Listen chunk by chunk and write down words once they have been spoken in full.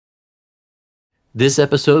This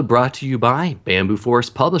episode brought to you by Bamboo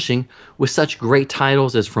Forest Publishing, with such great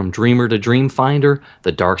titles as From Dreamer to Dreamfinder,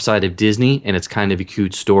 The Dark Side of Disney, and It's Kind of a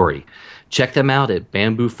Cute Story. Check them out at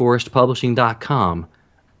bambooforestpublishing.com.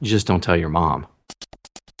 Just don't tell your mom.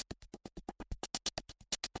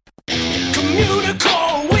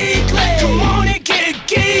 Communicore Weekly. Come on and get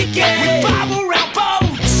geeky. We bob around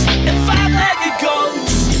boats and five-legged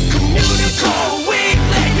goats. Communicore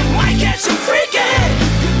Weekly. You might get some freaking.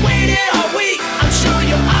 You waited all week. I'm sure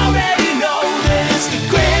you already know that it's the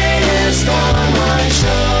greatest online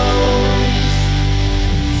show.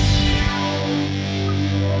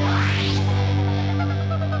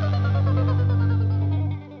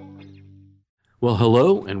 Well,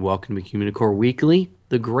 hello and welcome to Communicore Weekly,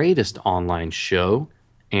 the greatest online show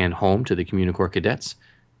and home to the Communicore cadets.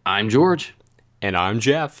 I'm George. And I'm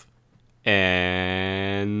Jeff.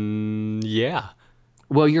 And yeah.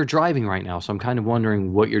 Well, you're driving right now, so I'm kind of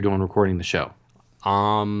wondering what you're doing recording the show.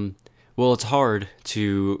 Well, it's hard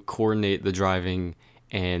to coordinate the driving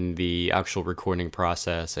and the actual recording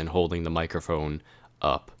process and holding the microphone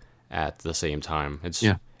up at the same time.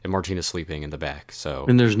 And Martina's sleeping in the back, so.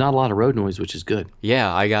 And there's not a lot of road noise, which is good.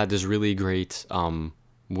 Yeah, I got this really great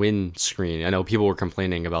wind screen. I know people were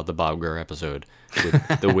complaining about the Bob Gurr episode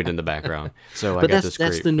with the wind in the background. So I got this great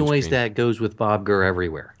that's the noise screen. that goes with Bob Gurr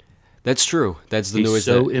everywhere. That's true. That's the He's noise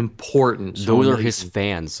so that, important. So those are amazing. his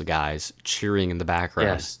fans, guys, cheering in the background.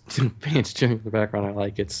 Yes, fans cheering in the background. I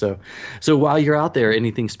like it. So while you're out there,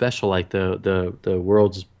 anything special like the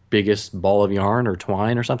world's biggest ball of yarn or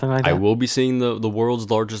twine or something like that? I will be seeing the world's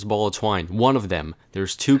largest ball of twine. One of them.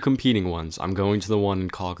 There's two competing ones. I'm going to the one in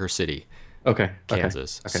Culver City,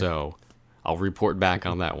 Kansas. Okay. So I'll report back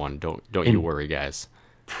on that one. Don't you worry, guys.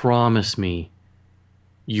 Promise me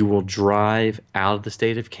you will drive out of the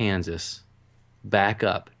state of Kansas,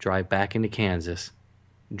 drive back into Kansas,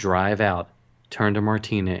 drive out, turn to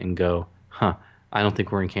Martina and go, I don't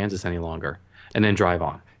think we're in Kansas any longer, and then drive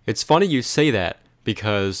on. It's funny you say that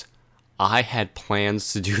because I had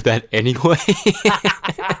plans to do that anyway.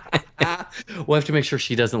 We'll have to make sure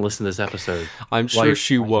she doesn't listen to this episode. I'm sure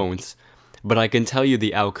she won't, but I can tell you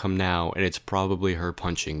the outcome now, and it's probably her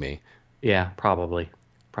punching me. Yeah, probably.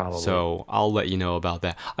 So I'll let you know about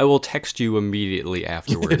that. I will text you immediately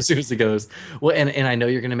afterwards. As soon as it goes. Well, and I know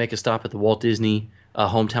you're going to make a stop at the Walt Disney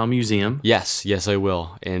Hometown Museum. Yes, I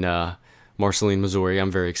will. In Marceline, Missouri.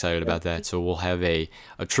 I'm very excited about that. So we'll have a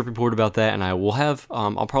trip report about that, and I will have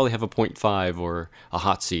I'll probably have a 0.5 or a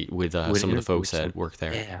hot seat with some of the folks that work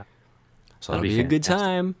there. Yeah. So that'll be a good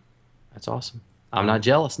time. That's awesome. I'm not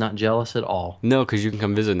jealous at all. No, because you can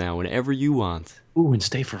come visit now whenever you want. Ooh, and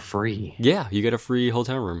stay for free. Yeah, you get a free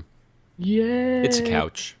hotel room. Yay! It's a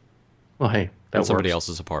couch. Well, hey, that's somebody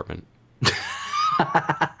else's apartment.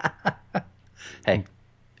 Hey.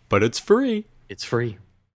 But it's free. It's free.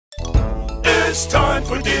 It's time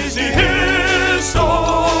for Disney History.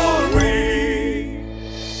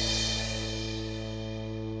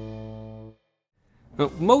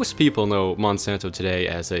 Now, most people know Monsanto today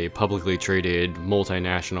as a publicly traded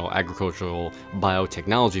multinational agricultural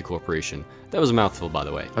biotechnology corporation. That was a mouthful, by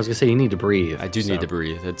the way. I was going to say, you need to breathe. I do need to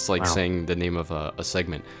breathe. It's like saying the name of a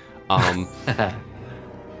segment.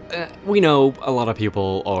 We know a lot of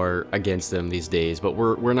people are against them these days, but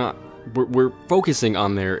we're not. We're focusing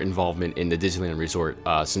on their involvement in the Disneyland Resort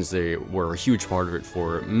since they were a huge part of it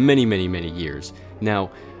for many, many, many years. Now,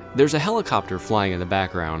 there's a helicopter flying in the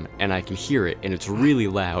background, and I can hear it, and it's really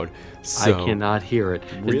loud. So I cannot hear it.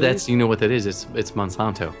 Really? You know what that is? It's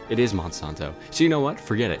Monsanto. It is Monsanto. So you know what?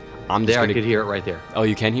 Forget it. I could hear it right there. Oh,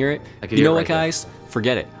 you can hear it? I could you hear know it what, right there. guys?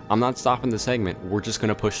 Forget it. I'm not stopping the segment. We're just going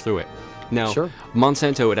to push through it. Now, Sure.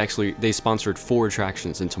 Monsanto, they sponsored 4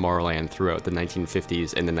 attractions in Tomorrowland throughout the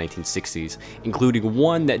 1950s and the 1960s, including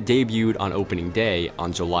one that debuted on opening day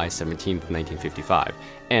on July 17th, 1955.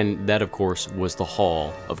 And that, of course, was the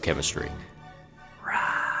Hall of Chemistry.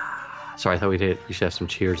 Sorry, I thought we should have some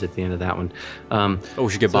cheers at the end of that one. We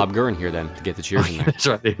should get Bob Gurr in here then to get the cheers in there. That's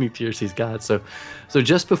right, any tears he's got. So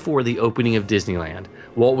just before the opening of Disneyland,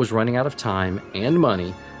 Walt was running out of time and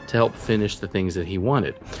money to help finish the things that he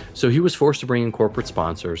wanted. So he was forced to bring in corporate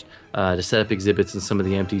sponsors to set up exhibits in some of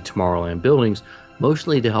the empty Tomorrowland buildings,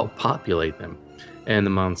 mostly to help populate them. And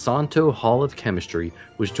the Monsanto Hall of Chemistry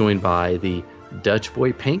was joined by the Dutch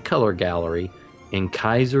Boy Paint Color Gallery and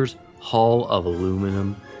Kaiser's Hall of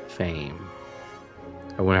Aluminum Fame.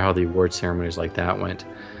 I wonder how the award ceremonies like that went.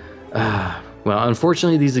 Well,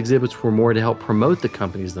 unfortunately, these exhibits were more to help promote the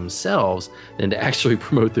companies themselves than to actually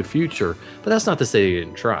promote the future. But that's not to say they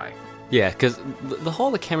didn't try. Yeah, because the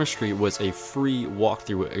Hall of Chemistry was a free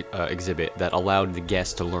walkthrough exhibit that allowed the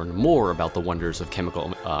guests to learn more about the wonders of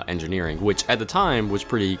chemical engineering, which at the time was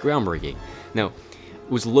pretty groundbreaking. Now,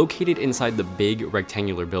 it was located inside the big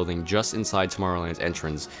rectangular building just inside Tomorrowland's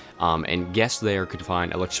entrance, and guests there could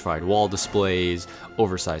find electrified wall displays,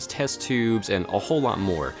 oversized test tubes, and a whole lot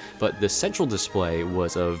more. But the central display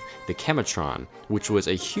was of the Chematron, which was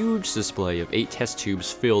a huge display of 8 test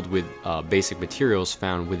tubes filled with basic materials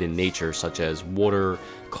found within nature, such as water,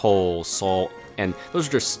 coal, salt, and those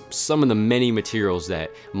are just some of the many materials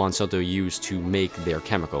that Monsanto used to make their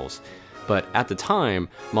chemicals. But at the time,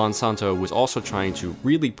 Monsanto was also trying to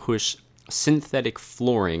really push synthetic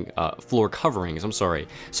floor coverings,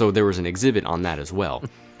 so there was an exhibit on that as well.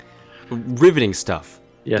 Riveting stuff.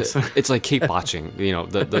 Yes. It's like kickboxing,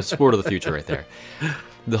 the sport of the future right there.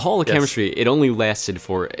 The Hall of Chemistry, it only lasted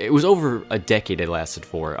it was over a decade it lasted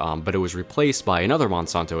for, but it was replaced by another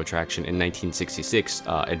Monsanto attraction in 1966,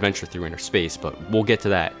 Adventure Through Inner Space, but we'll get to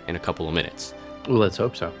that in a couple of minutes. Well, let's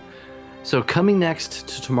hope so. So coming next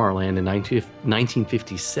to Tomorrowland in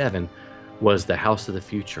 1957 was the House of the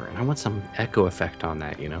Future. And I want some echo effect on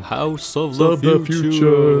that, House of the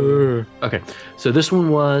Future. Okay, so this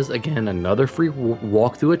one was, again, another free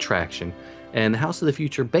walkthrough attraction. And the House of the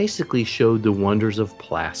Future basically showed the wonders of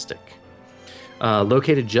plastic.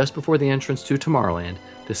 Located just before the entrance to Tomorrowland,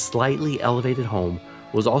 the slightly elevated home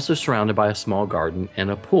was also surrounded by a small garden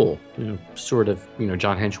and a pool. John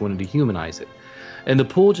Hench wanted to humanize it. And the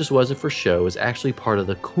pool just wasn't for show, it was actually part of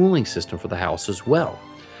the cooling system for the house as well.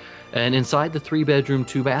 And inside the 3-bedroom,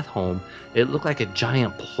 2-bath home, it looked like a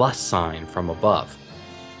giant plus sign from above.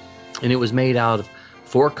 And it was made out of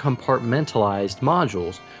 4 compartmentalized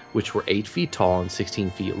modules, which were 8 feet tall and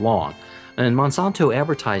 16 feet long. And Monsanto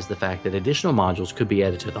advertised the fact that additional modules could be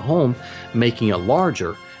added to the home, making it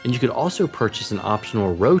larger, and you could also purchase an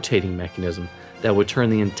optional rotating mechanism that would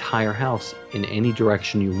turn the entire house in any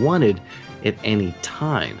direction you wanted at any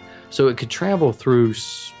time. So it could travel through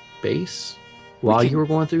space while you were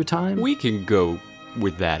going through time? We can go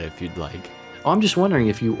with that if you'd like. I'm just wondering,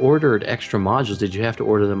 if you ordered extra modules, did you have to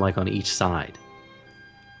order them like on each side?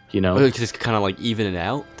 Just kind of like even it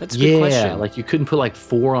out? That's a good question. Yeah, like you couldn't put like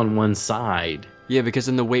 4 on one side. Yeah, because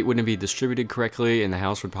then the weight wouldn't be distributed correctly, and the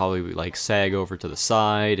house would probably like sag over to the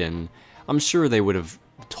side, and I'm sure they would have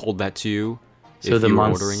told that to you. So if you were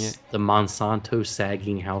ordering it. The Monsanto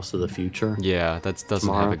sagging House of the Future. Yeah, that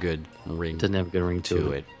doesn't have a good ring. Doesn't have a good ring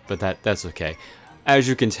to it. But that's okay. As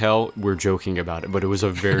you can tell, we're joking about it, but it was a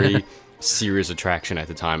very serious attraction at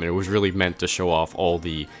the time, and it was really meant to show off all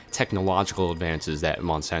the technological advances that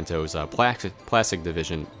Monsanto's plastic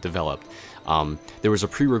division developed. There was a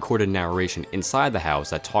pre-recorded narration inside the house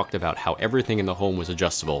that talked about how everything in the home was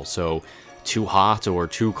adjustable. So too hot or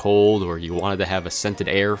too cold, or you wanted to have a scented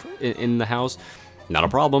air in the house, not a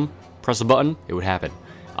problem. Press a button, it would happen.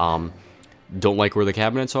 Don't like where the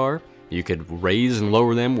cabinets are? You could raise and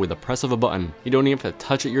lower them with the press of a button. You don't even have to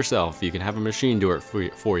touch it yourself. You can have a machine do it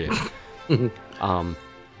for you.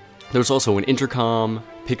 There's also an intercom,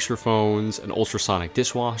 picture phones, an ultrasonic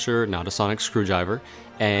dishwasher, not a sonic screwdriver,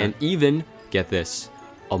 and even, get this,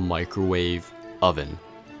 a microwave oven.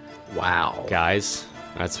 Wow. Guys,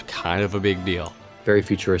 that's kind of a big deal. Very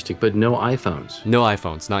futuristic, but no iPhones. No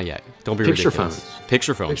iPhones, not yet. Don't be Picture ridiculous. phones.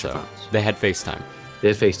 Picture phones, though. They had FaceTime. They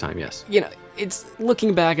had FaceTime, yes. It's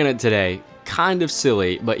looking back on it today, kind of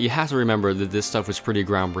silly, but you have to remember that this stuff was pretty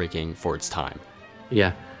groundbreaking for its time.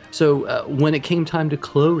 Yeah. So when it came time to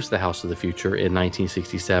close the House of the Future in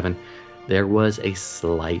 1967, there was a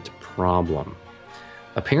slight problem.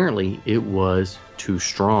 Apparently, it was too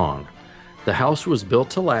strong. The house was built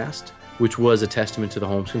to last, which was a testament to the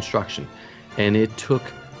home's construction, and it took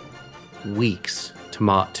weeks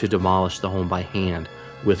to demolish the home by hand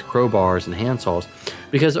with crowbars and handsaws,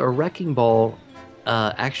 because a wrecking ball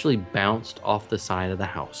actually bounced off the side of the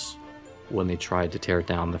house when they tried to tear it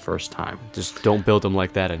down the first time. Just don't build them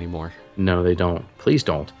like that anymore. No, they don't. Please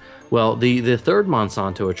don't. Well, the third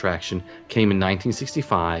Monsanto attraction came in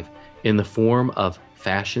 1965 in the form of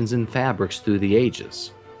fashions and fabrics through the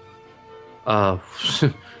ages.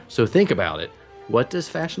 So think about it. What does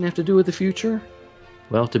fashion have to do with the future?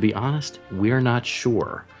 Well, to be honest, we're not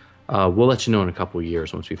sure. We'll let you know in a couple of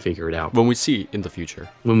years once we figure it out. When we see in the future.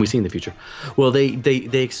 When we see in the future. Well, they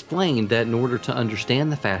explained that in order to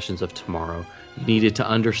understand the fashions of tomorrow, you needed to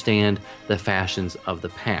understand the fashions of the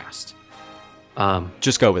past.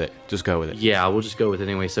 Just go with it. Just go with it. Yeah, we'll just go with it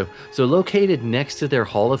anyway. So located next to their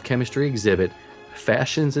Hall of Chemistry exhibit,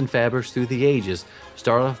 Fashions and Fabrics Through the Ages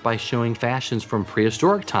start off by showing fashions from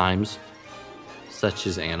prehistoric times, such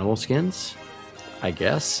as animal skins, I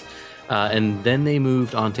guess, And then they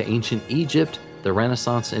moved on to ancient Egypt, the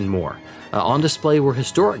Renaissance, and more. On display were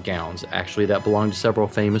historic gowns, actually, that belonged to several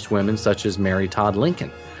famous women, such as Mary Todd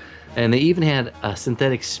Lincoln. And they even had a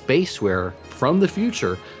synthetic spacewear from the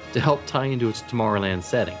future to help tie into its Tomorrowland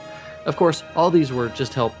setting. Of course, all these were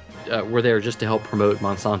there just to help promote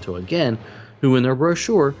Monsanto again, who in their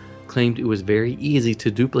brochure claimed it was very easy to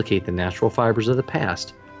duplicate the natural fibers of the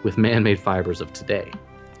past with man-made fibers of today.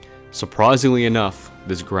 Surprisingly enough,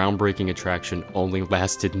 this groundbreaking attraction only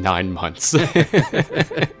lasted 9 months.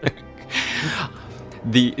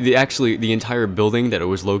 The entire building that it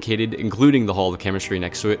was located, including the Hall of Chemistry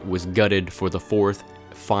next to it, was gutted for the fourth,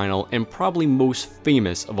 final, and probably most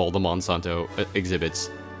famous of all the Monsanto exhibits,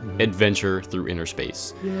 Adventure Through Inner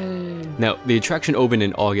Space. Yay. Now, the attraction opened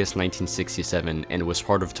in August 1967 and was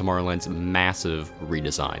part of Tomorrowland's massive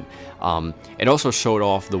redesign. It also showed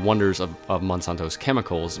off the wonders of Monsanto's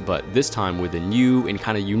chemicals, but this time with a new and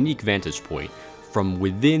kind of unique vantage point from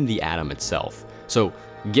within the atom itself. So,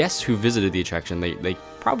 guests who visited the attraction, they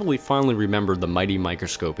probably finally remembered the mighty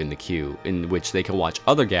microscope in the queue, in which they could watch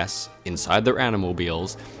other guests inside their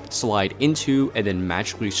automobiles slide into and then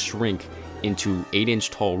magically shrink into 8-inch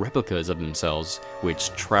tall replicas of themselves, which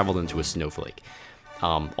traveled into a snowflake.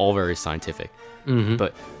 All very scientific. Mm-hmm.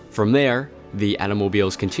 But from there, the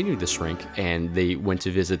automobiles continued to shrink, and they went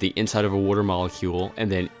to visit the inside of a water molecule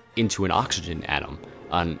and then into an oxygen atom.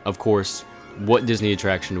 And of course, what Disney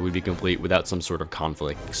attraction would be complete without some sort of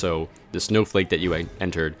conflict? So the snowflake that you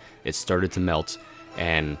entered, it started to melt,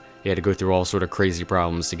 and you had to go through all sort of crazy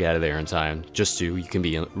problems to get out of there in time, just so you can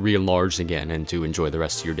be re-enlarged again and to enjoy the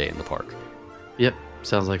rest of your day in the park. Yep,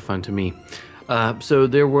 sounds like fun to me. So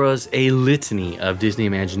there was a litany of Disney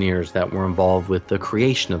Imagineers that were involved with the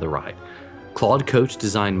creation of the ride. Claude Coach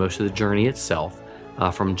designed most of the journey itself,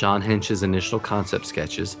 from John Hench's initial concept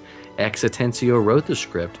sketches. Ex Atencio wrote the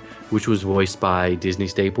script, which was voiced by Disney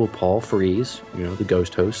staple Paul Frees, the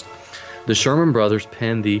ghost host. The Sherman Brothers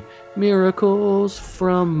penned the Miracles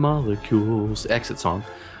from Molecules exit song,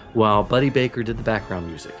 while Buddy Baker did the background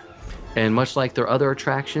music. And much like their other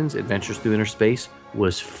attractions, Adventures Through Inner Space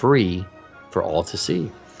was free for all to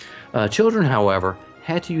see. Children, however,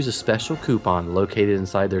 had to use a special coupon located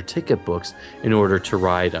inside their ticket books in order to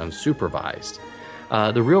ride unsupervised.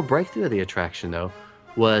 The real breakthrough of the attraction, though,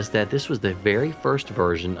 was that this was the very first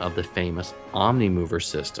version of the famous Omnimover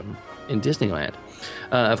system in Disneyland.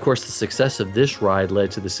 Of course, the success of this ride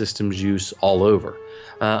led to the system's use all over.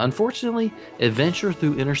 Unfortunately, Adventure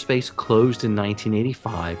Through Inner Space closed in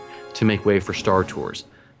 1985 to make way for Star Tours.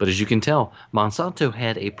 But as you can tell, Monsanto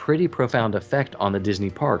had a pretty profound effect on the Disney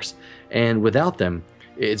parks, and without them,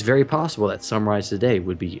 it's very possible that some rides today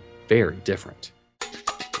would be very different.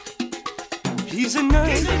 He's a nerd,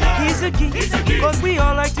 he's a geek, but we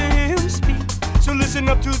all like to hear him speak. So listen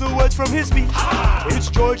up to the words from his speech. It's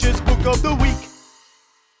George's Book of the Week.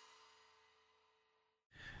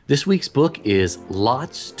 This week's book is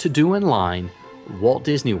Lots to Do in Line, Walt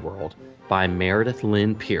Disney World by Meredith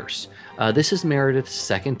Lynn Pierce. This is Meredith's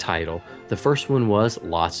second title. The first one was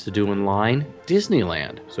Lots to Do in Line,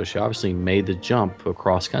 Disneyland. So she obviously made the jump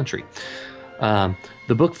across country.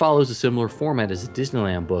 The book follows a similar format as a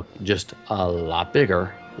Disneyland book, just a lot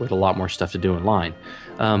bigger with a lot more stuff to do in line.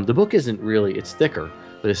 The book isn't really, it's thicker,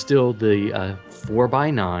 but it's still the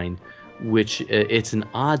 4x9, which it's an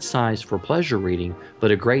odd size for pleasure reading,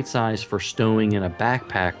 but a great size for stowing in a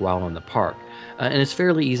backpack while in the park. And it's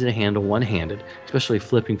fairly easy to handle one-handed, especially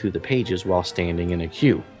flipping through the pages while standing in a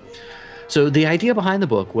queue. So the idea behind the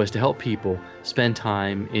book was to help people spend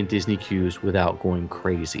time in Disney queues without going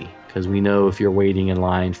crazy. Because we know if you're waiting in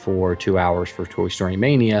line for 2 hours for Toy Story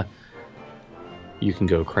Mania, you can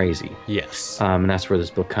go crazy. Yes. And that's where this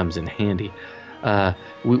book comes in handy.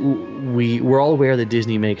 We're all aware that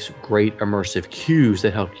Disney makes great immersive queues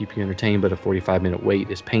that help keep you entertained, but a 45-minute wait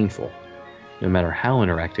is painful, no matter how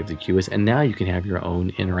interactive the queue is. And now you can have your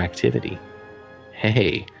own interactivity.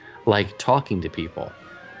 Hey, like talking to people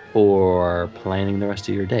or planning the rest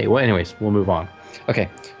of your day. Well, anyways, we'll move on. Okay,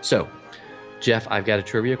 so Jeff, I've got a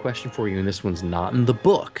trivia question for you, and this one's not in the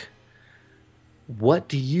book. What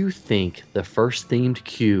do you think the first themed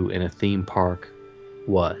queue in a theme park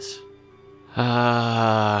was?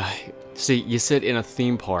 See, you said in a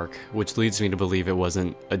theme park, which leads me to believe it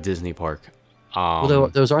wasn't a Disney park. Well,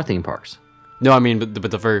 those are theme parks. No, I mean,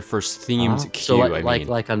 but the very first themed queue. So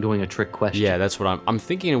like I'm doing a trick question. Yeah, that's what I'm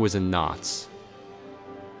thinking. It was in Knott's.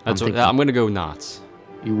 I'm gonna go Knott's.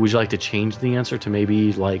 Would you like to change the answer to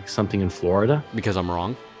maybe like something in Florida? Because I'm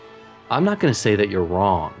wrong? I'm not gonna say that you're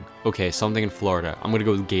wrong. Okay, something in Florida. I'm gonna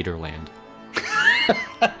go with Gatorland.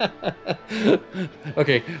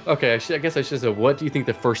 Okay. I guess I should say, what do you think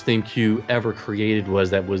the first theme queue ever created was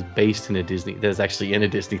that was based in a Disney, that is actually in a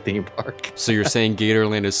Disney theme park? So you're saying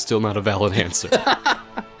Gatorland is still not a valid answer?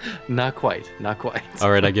 Not quite.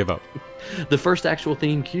 All right, I give up. The first actual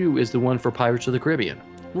theme queue is the one for Pirates of the Caribbean.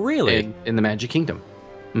 Really? In the Magic Kingdom.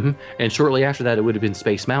 And shortly after that, it would have been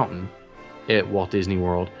Space Mountain at Walt Disney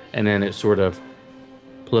World, and then it sort of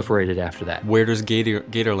proliferated after that. Where does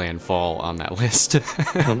Gatorland fall on that list?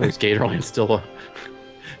 I don't know, is Gatorland still a...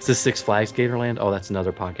 Is this Six Flags Gatorland? Oh, that's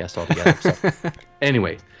another podcast altogether. So.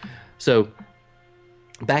 Anyway, so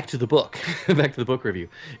back to the book. Back to the book review.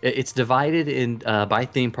 It's divided in by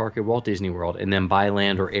theme park at Walt Disney World, and then by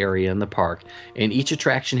land or area in the park. And each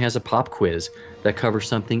attraction has a pop quiz that covers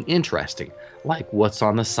something interesting, like what's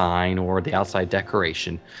on the sign or the outside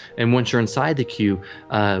decoration. And once you're inside the queue,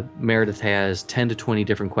 Meredith has 10 to 20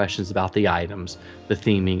 different questions about the items, the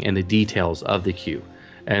theming, and the details of the queue.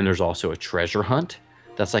 And there's also a treasure hunt.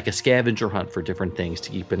 That's like a scavenger hunt for different things to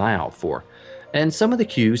keep an eye out for. And some of the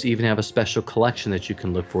queues even have a special collection that you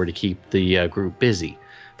can look for to keep the group busy.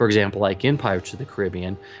 For example, like in Pirates of the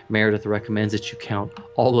Caribbean, Meredith recommends that you count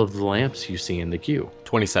all of the lamps you see in the queue.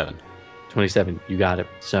 27. 27, you got it.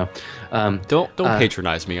 So don't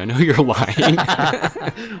patronize me. I know you're lying.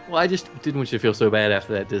 Well, I just didn't want you to feel so bad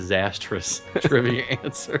after that disastrous trivia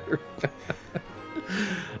answer.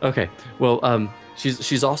 Okay, well,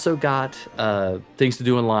 she's also got things to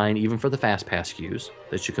do in line, even for the fast pass queues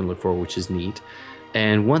that you can look for, which is neat.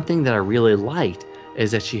 And one thing that I really liked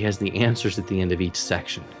is that she has the answers at the end of each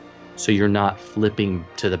section. So you're not flipping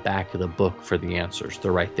to the back of the book for the answers.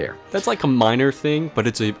 They're right there. That's like a minor thing, but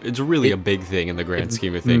it's really a big thing in the grand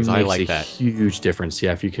scheme of things. I like that. Huge difference.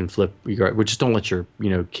 Yeah, if you can flip, just don't let your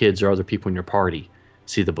kids or other people in your party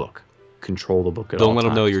see the book. Control the book at all Don't let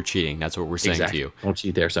them know times. you're cheating. That's what we're saying to you. Don't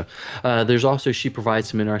cheat there. So there's also, she provides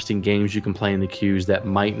some interesting games you can play in the queues that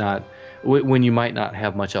might not, when you might not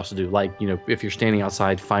have much else to do. Like, if you're standing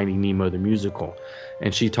outside Finding Nemo the musical,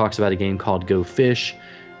 and she talks about a game called Go Fish.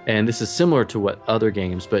 And this is similar to what other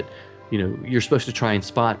games, but you're supposed to try and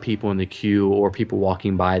spot people in the queue or people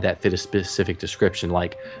walking by that fit a specific description,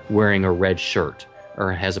 like wearing a red shirt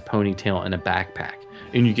or has a ponytail and a backpack,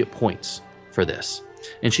 and you get points for this.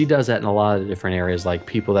 And she does that in a lot of different areas, like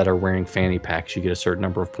people that are wearing fanny packs, you get a certain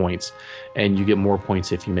number of points, and you get more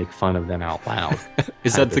points if you make fun of them out loud.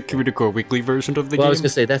 Is that the Communicore weekly version of the game? Well, I was going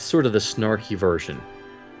to say, that's sort of the snarky version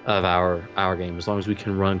of our game, as long as we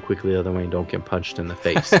can run quickly the other way and don't get punched in the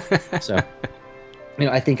face. So,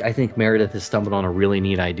 I think Meredith has stumbled on a really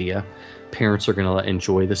neat idea. Parents are going to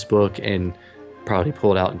enjoy this book and probably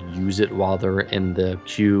pull it out and use it while they're in the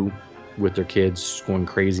queue with their kids going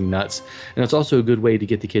crazy nuts. And it's also a good way to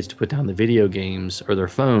get the kids to put down the video games or their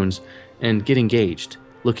phones and get engaged,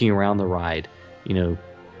 looking around the ride,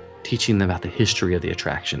 teaching them about the history of the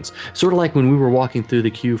attractions. Sort of like when we were walking through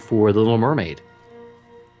the queue for The Little Mermaid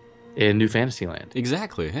in New Fantasyland.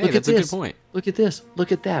 Exactly. Hey, that's a good point. Look at this.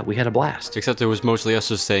 Look at that. We had a blast. Except it was mostly us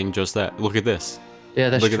just saying just that. Look at this. Yeah,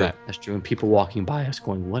 that's Look true. at that. That's true. And people walking by us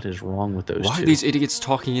going, what is wrong with those Why two? are these idiots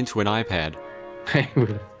talking into an iPad?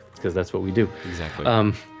 Because that's what we do.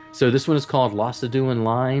 Exactly. So this one is called Lost to Do in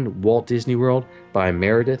Line, Walt Disney World by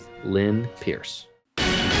Meredith Lynn Pierce. News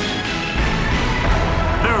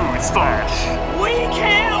flash. We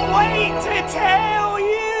can't wait to tell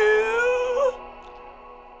you.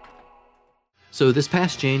 So this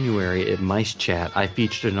past January at Mice Chat, I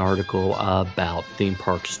featured an article about Theme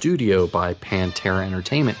Park Studio by Pantera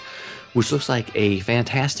Entertainment, which looks like a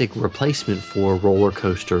fantastic replacement for Roller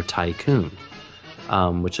Coaster Tycoon,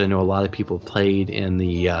 which I know a lot of people played in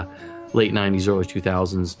the late 90s, early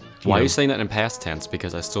 2000s. Why are you saying that in past tense?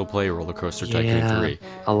 Because I still play Roller Coaster Tycoon 3.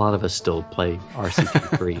 A lot of us still play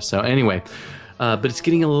RCT 3. So anyway, but it's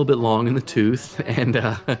getting a little bit long in the tooth, and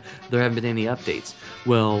there haven't been any updates.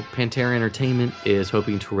 Well, Pantera Entertainment is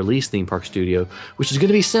hoping to release Theme Park Studio, which is going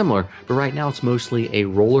to be similar, but right now it's mostly a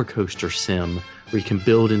roller coaster sim where you can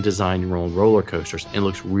build and design your own roller coasters, and it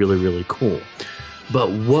looks really, really cool. But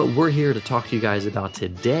what we're here to talk to you guys about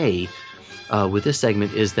today with this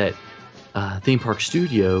segment is that Theme Park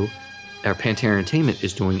Studio, or Pantera Entertainment,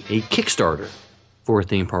 is doing a Kickstarter for a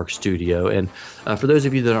Theme Park Studio. And for those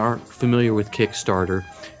of you that aren't familiar with Kickstarter,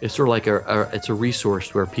 it's sort of like it's a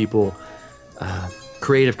resource where people,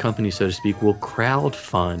 creative companies, so to speak, will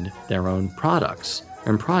crowdfund their own products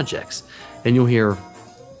and projects. And you'll hear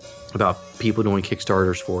about people doing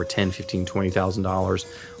Kickstarters for $10,000, $15,000, $20,000,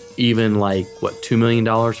 even like, $2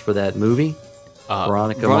 million for that movie?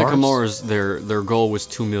 Veronica Mars, their goal was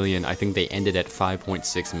 $2 million. I think they ended at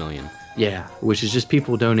 $5.6 million. Yeah, which is just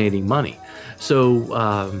people donating money.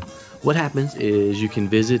 So what happens is you can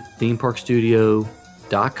visit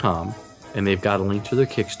themeparkstudio.com, and they've got a link to their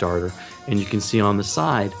Kickstarter, and you can see on the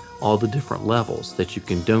side all the different levels that you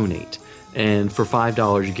can donate. And for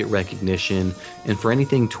 $5, you get recognition, and for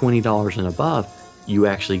anything $20 and above, you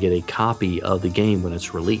actually get a copy of the game when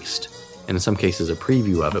it's released, and in some cases a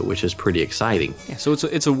preview of it, which is pretty exciting. Yeah, so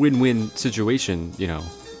it's a win-win situation, you know,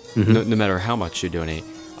 no matter how much you donate.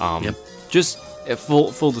 Just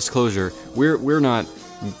full disclosure, we're not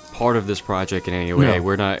part of this project in any way.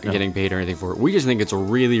 We're not getting paid or anything for it. We just think it's a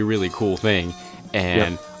really, really cool thing,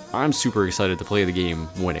 and I'm super excited to play the game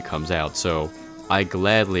when it comes out. So I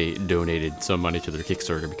gladly donated some money to their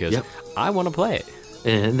Kickstarter because I want to play it.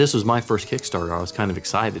 And this was my first Kickstarter. I was kind of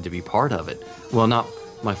excited to be part of it. Well, not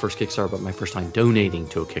my first Kickstarter, but my first time donating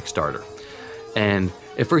to a Kickstarter. And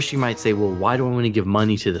at first you might say, well, why do I want to give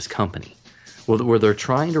money to this company? Well, where they're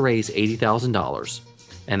trying to raise $80,000,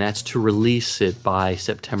 and that's to release it by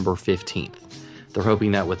September 15th. They're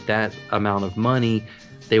hoping that with that amount of money,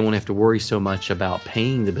 they won't have to worry so much about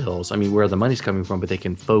paying the bills. I mean, where the money's coming from, but they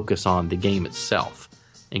can focus on the game itself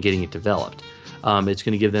and getting it developed. It's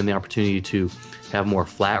going to give them the opportunity to have more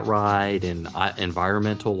flat ride and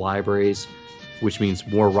environmental libraries, which means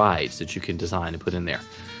more rides that you can design and put in there.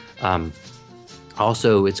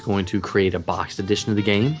 Also, it's going to create a boxed edition of the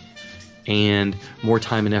game, and more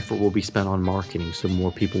time and effort will be spent on marketing so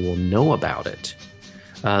more people will know about it.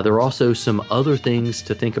 There are also some other things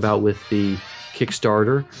to think about with the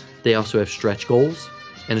Kickstarter. They also have stretch goals,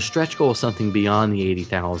 and a stretch goal is something beyond the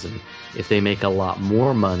 80,000. If they make a lot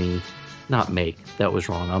more money, that was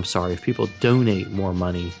wrong, I'm sorry. If people donate more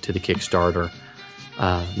money to the Kickstarter,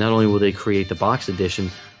 not only will they create the box edition,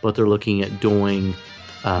 but they're looking at doing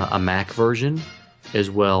a Mac version as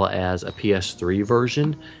well as a PS3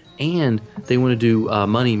 version, and they want to do a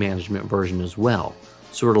money management version as well,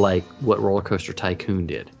 sort of like what Roller Coaster Tycoon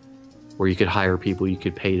did, where you could hire people, you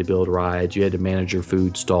could pay to build rides, you had to manage your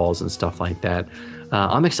food stalls and stuff like that.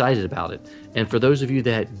 I'm excited about it. And for those of you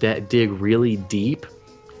that dig really deep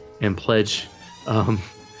and pledge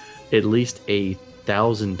at least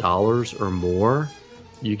 $1,000 or more,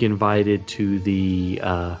 you get invited to the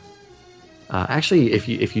actually if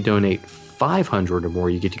you donate $500 or more,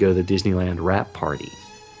 you get to go to the Disneyland wrap party,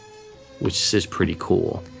 which is pretty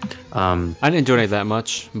cool. I didn't donate that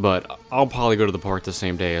much, but I'll probably go to the park the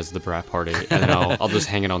same day as the wrap party, and then I'll just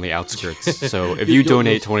hang it on the outskirts. So if you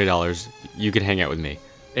donate $20, you can hang out with me.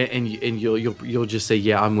 And you'll just say,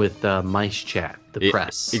 yeah, I'm with Mice Chat, the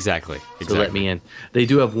press. Exactly. So let me in. They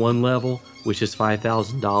do have one level, which is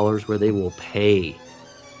 $5,000, where they will pay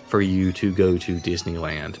for you to go to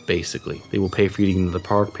Disneyland, basically. They will pay for you to get into the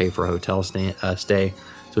park, pay for a hotel stay.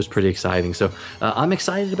 So it's pretty exciting. So I'm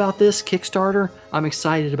excited about this Kickstarter. I'm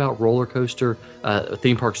excited about Roller Coaster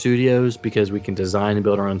Theme Park Studios because we can design and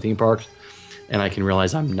build our own theme parks. And I can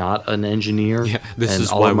realize I'm not an engineer. Yeah, this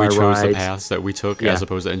is why we chose the paths that we took as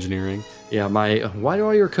opposed to engineering. Yeah, why do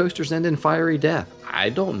all your coasters end in fiery death? I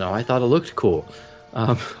don't know. I thought it looked cool.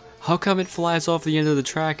 How come it flies off the end of the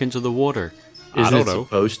track into the water? Isn't it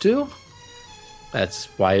supposed to? That's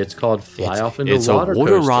why it's called Fly Off into Water Coaster. It's a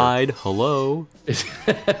water ride. Hello.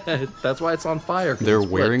 That's why it's on fire. They're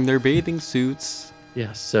wearing their bathing suits.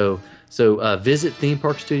 Yes. So visit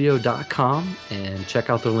themeparkstudio.com and check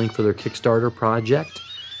out the link for their Kickstarter project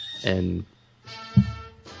and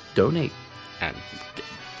donate. And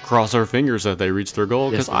cross our fingers that they reach their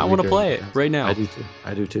goal because I want to play it right now.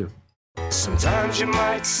 I do too. Sometimes you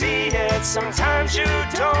might see it, sometimes you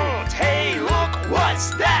don't. Hey, look,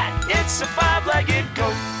 what's that? It's a five-legged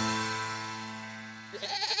goat.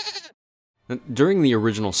 During the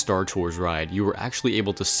original Star Tours ride, you were actually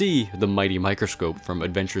able to see the mighty Microscope from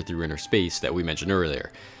Adventure Through Inner Space that we mentioned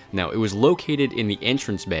earlier. Now, it was located in the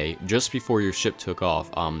entrance bay just before your ship took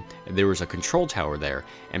off. There was a control tower there,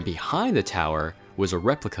 and behind the tower was a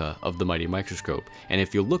replica of the mighty Microscope. And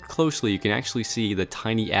if you look closely, you can actually see the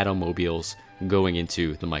tiny Atomobiles going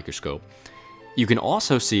into the Microscope. You can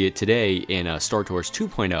also see it today in Star Tours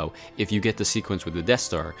 2.0 if you get the sequence with the Death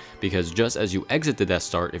Star, because just as you exit the Death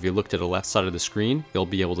Star, if you look to the left side of the screen, you'll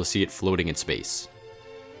be able to see it floating in space.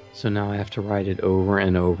 So now I have to ride it over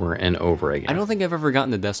and over and over again. I don't think I've ever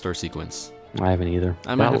gotten the Death Star sequence. I haven't either.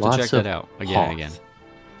 I might have to check that out again and again.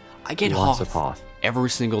 I get lots of Hoth every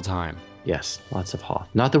single time. Yes, lots of Hoth.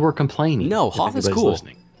 Not that we're complaining. No, Hoth is cool.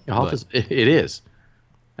 Hoth is, it is.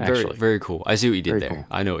 Actually. Very, very cool. I see what you did there. Cool.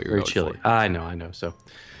 I know what you're very going chilly. for. I know. So,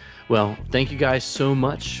 well, thank you guys so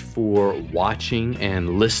much for watching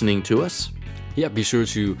and listening to us. Yeah, be sure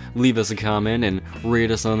to leave us a comment and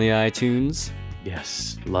rate us on the iTunes.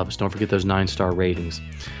 Yes, love us. Don't forget those 9-star ratings.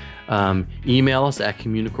 Email us at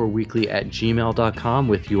communicoreweekly@gmail.com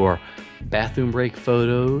with your bathroom break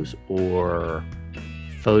photos or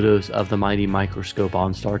photos of the mighty Microscope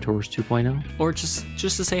on Star Tours 2.0. Or just to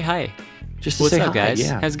say hi. Just to What's say up, hi, guys?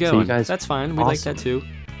 yeah. How's it So you going? guys- That's fine. We like that too.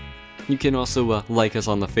 You can also like us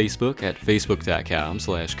on the Facebook at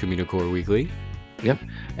facebook.com/CommunicoreWeekly. Yep.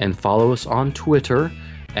 And follow us on Twitter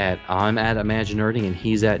I'm at ImagineNerding and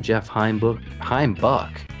he's at Jeff Heimbuck.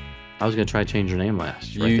 I was going to try to change your name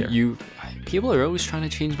last. Right there. People are always trying to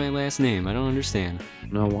change my last name. I don't understand.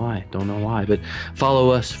 Don't know why. But follow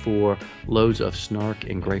us for loads of snark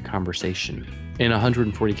and great conversation in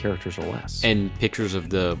 140 characters or less. And pictures of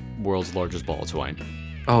the world's largest ball of twine.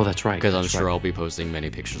 Oh, that's right. Because I'm sure I'll be posting many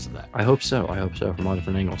pictures of that. I hope so from all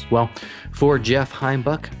different angles. Well, for Jeff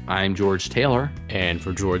Heimbuck, I'm George Taylor. And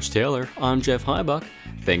for George Taylor, I'm Jeff Heimbuck.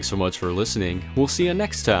 Thanks so much for listening. We'll see you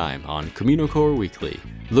next time on Communicore Weekly,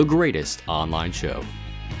 the greatest online show.